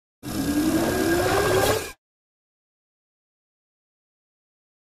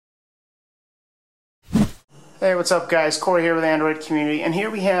Hey, what's up guys? Corey here with Android Community, and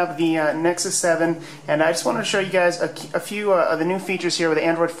here we have the Nexus 7, and I just wanted to show you guys a few of the new features here with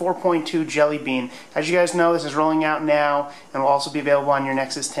Android 4.2 Jelly Bean. As you guys know, this is rolling out now and will also be available on your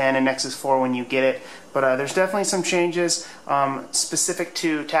Nexus 10 and Nexus 4 when you get it. But there's definitely some changes specific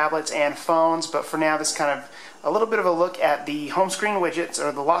to tablets and phones, but for now this is kind of a little bit of a look at the home screen widgets,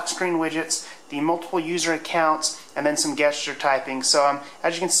 or the lock screen widgets, the multiple user accounts, and then some gesture typing. So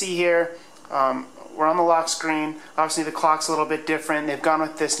as you can see here, we're on the lock screen. Obviously the clock's a little bit different. They've gone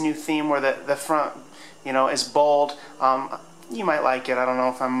with this new theme where the front, is bold. You might like it. I don't know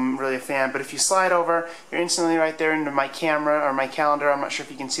if I'm really a fan, but if you slide over, you're instantly right there into my camera or my calendar. I'm not sure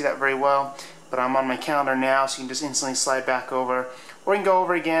if you can see that very well, but I'm on my calendar now, so you can just instantly slide back over. Or you can go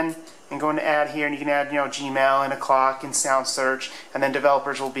over again and go into add here, and you can add Gmail and a clock and sound search, and then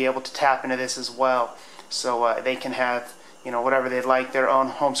developers will be able to tap into this as well. So they can have whatever they'd like, their own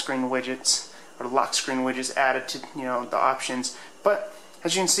home screen widgets or lock screen widgets added to the options. But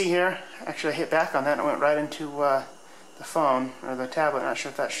as you can see here, actually I hit back on that and it went right into the phone or the tablet. Not sure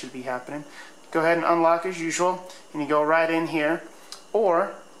if that should be happening. Go ahead and unlock as usual, and you go right in here.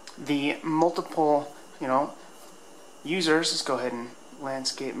 Or the multiple users. Let's go ahead and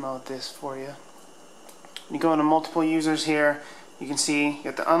landscape mode this for you. You go into multiple users here. You can see you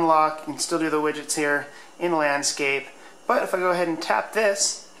got the unlock. You can still do the widgets here in landscape. But if I go ahead and tap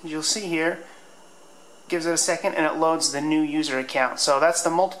this, as you'll see here, gives it a second and it loads the new user account. So that's the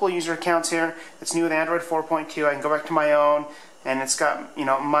multiple user accounts here. It's new with Android 4.2. I can go back to my own, and it's got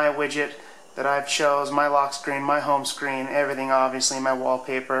my widget that I've chose, my lock screen, my home screen, everything, obviously my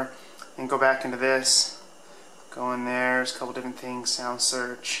wallpaper, and go back into this. Go in there. There's a couple different things. Sound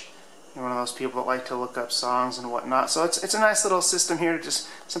search. You're one of those people that like to look up songs and whatnot. So it's a nice little system here to just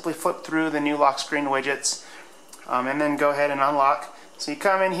simply flip through the new lock screen widgets, and then go ahead and unlock. So you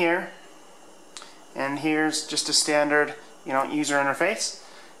come in here, and here's just a standard user interface,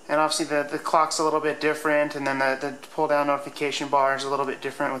 and obviously the clock's a little bit different, and then the pull down notification bar is a little bit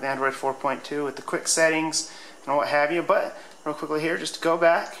different with Android 4.2 with the quick settings and what have you. But real quickly here, just to go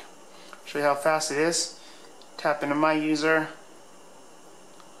back, show you how fast it is. Tap into my user.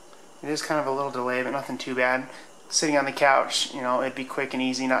 It is kind of a little delay, but nothing too bad. Sitting on the couch, it'd be quick and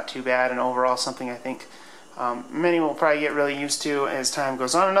easy, not too bad, and overall something I think many will probably get really used to as time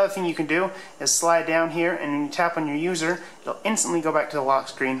goes on. Another thing you can do is slide down here, and when you tap on your user, it'll instantly go back to the lock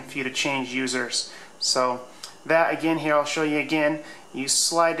screen for you to change users. So that again here, I'll show you again. You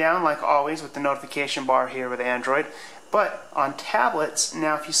slide down like always with the notification bar here with Android. But on tablets,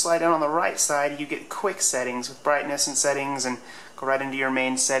 now if you slide down on the right side, you get quick settings with brightness and settings, and go right into your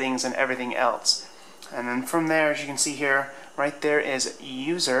main settings and everything else. And then from there, as you can see here, right there is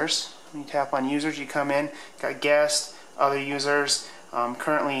users. When you tap on users, you come in, got guests, other users.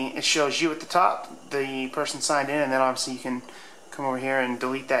 Currently it shows you at the top, the person signed in, and then obviously you can come over here and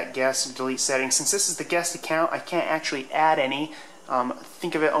delete that guest, delete settings. Since this is the guest account, I can't actually add any.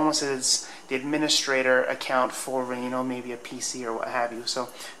 Think of it almost as the administrator account for maybe a PC or what have you. So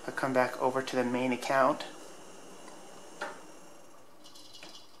I'll come back over to the main account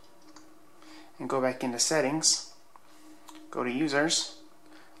and go back into settings, go to users.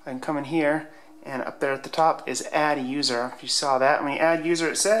 I can come in here, and up there at the top is add a user. If you saw that, when you add user,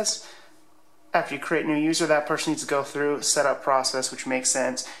 it says after you create a new user, that person needs to go through setup process, which makes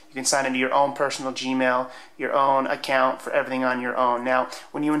sense. You can sign into your own personal Gmail, your own account for everything on your own. Now,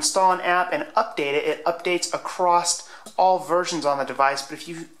 when you install an app and update it, it updates across all versions on the device. But if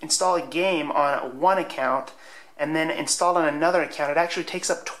you install a game on one account and then install on another account, it actually takes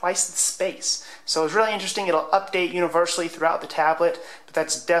up twice the space. So it's really interesting. It'll update universally throughout the tablet, but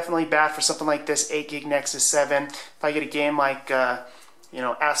that's definitely bad for something like this 8 gig Nexus 7. If I get a game like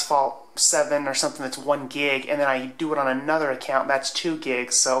Asphalt 7 or something that's 1 gig, and then I do it on another account, that's 2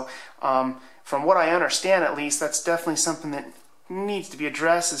 gigs. So from what I understand, at least, that's definitely something that needs to be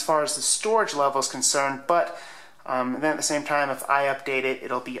addressed as far as the storage level is concerned. But then at the same time, if I update it,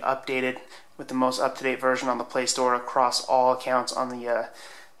 it'll be updated with the most up-to-date version on the Play Store across all accounts on the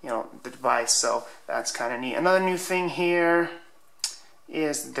the device. So that's kind of neat. Another new thing here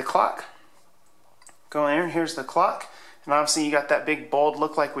is the clock. Go in here, and here's the clock. And obviously you got that big bold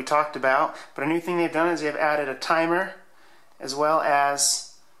look like we talked about. But a new thing they've done is they've added a timer as well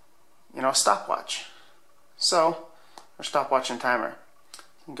as stopwatch. So, or stopwatch and timer.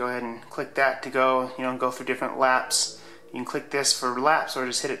 You can go ahead and click that to go go through different laps. You can click this for laps or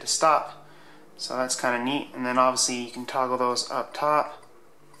just hit it to stop. So that's kind of neat. And then obviously you can toggle those up top.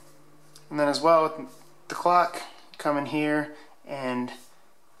 And then as well with the clock, come in here and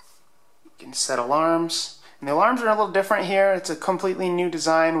you can set alarms. And the alarms are a little different here. It's a completely new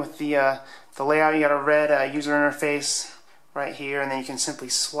design with the layout. You got a red user interface right here, and then you can simply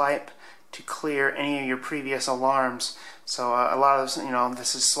swipe to clear any of your previous alarms. So a lot of this,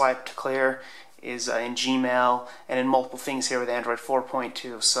 this is swipe to clear is in Gmail and in multiple things here with Android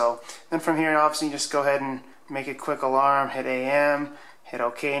 4.2. So then from here, obviously, you just go ahead and make a quick alarm, hit AM, hit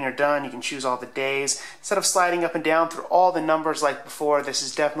OK, and you're done. You can choose all the days. Instead of sliding up and down through all the numbers like before, this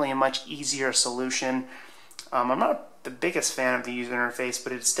is definitely a much easier solution. I'm not the biggest fan of the user interface,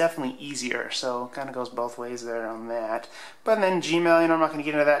 but it's definitely easier, so it kind of goes both ways there on that. But then Gmail, I'm not going to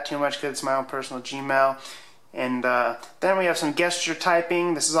get into that too much because it's my own personal Gmail. And then we have some gesture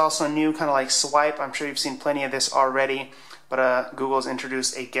typing. This is also new, kind of like swipe. I'm sure you've seen plenty of this already, but Google's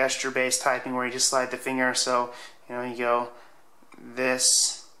introduced a gesture-based typing where you just slide the finger. So you go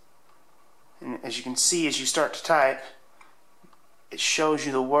this, and as you can see, as you start to type, it shows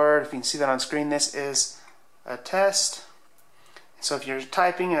you the word. If you can see that on screen, this is a test. So if you're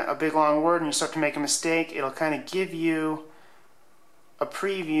typing a big long word and you start to make a mistake, it'll kind of give you a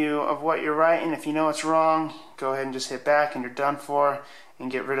preview of what you're writing. If you know it's wrong, go ahead and just hit back and you're done for, and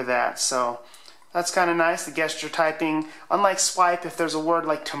get rid of that. So that's kind of nice, the gesture typing. Unlike swipe, if there's a word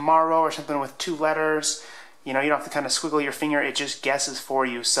like tomorrow or something with 2 letters, you don't have to kind of squiggle your finger, it just guesses for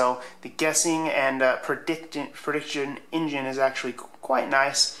you. So the guessing and prediction engine is actually quite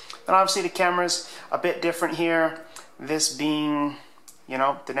nice. And obviously the camera's a bit different here. This being,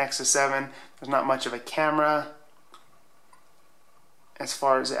 the Nexus 7, there's not much of a camera as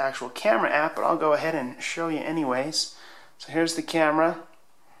far as the actual camera app, but I'll go ahead and show you anyways. So here's the camera,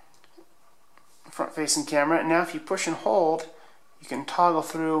 front-facing camera, and now if you push and hold, you can toggle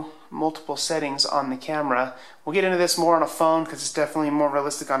through multiple settings on the camera. We'll get into this more on a phone because it's definitely more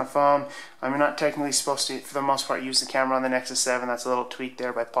realistic on a phone. You're not technically supposed to, for the most part, use the camera on the Nexus 7. That's a little tweak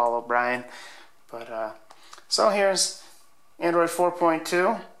there by Paul O'Brien. But so here's Android 4.2.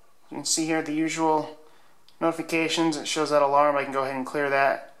 You can see here the usual notifications. It shows that alarm. I can go ahead and clear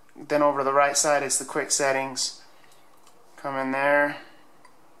that. Then over to the right side is the quick settings. Come in there.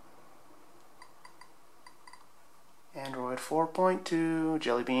 Android 4.2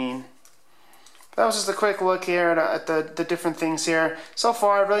 Jelly Bean. That was just a quick look here at the different things here. So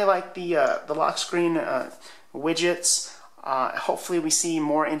far, I really like the lock screen widgets. Hopefully we see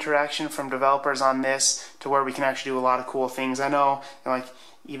more interaction from developers on this to where we can actually do a lot of cool things. I know, like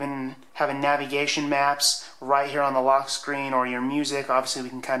even having navigation maps right here on the lock screen, or your music. Obviously we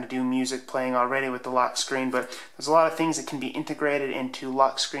can kind of do music playing already with the lock screen, but there's a lot of things that can be integrated into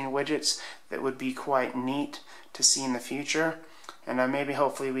lock screen widgets that would be quite neat to see in the future. And maybe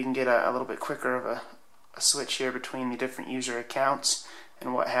hopefully we can get a little bit quicker of a switch here between the different user accounts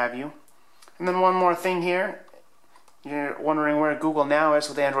and what have you. And then one more thing here. You're wondering where Google Now is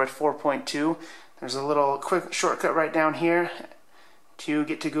with Android 4.2. There's a little quick shortcut right down here to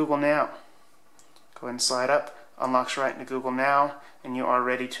get to Google Now. Go ahead and slide up, unlocks right into Google Now, and you are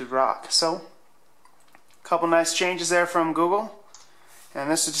ready to rock. So, a couple nice changes there from Google. And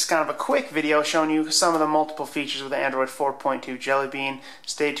this is just kind of a quick video showing you some of the multiple features with the Android 4.2 Jelly Bean.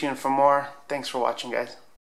 Stay tuned for more. Thanks for watching, guys.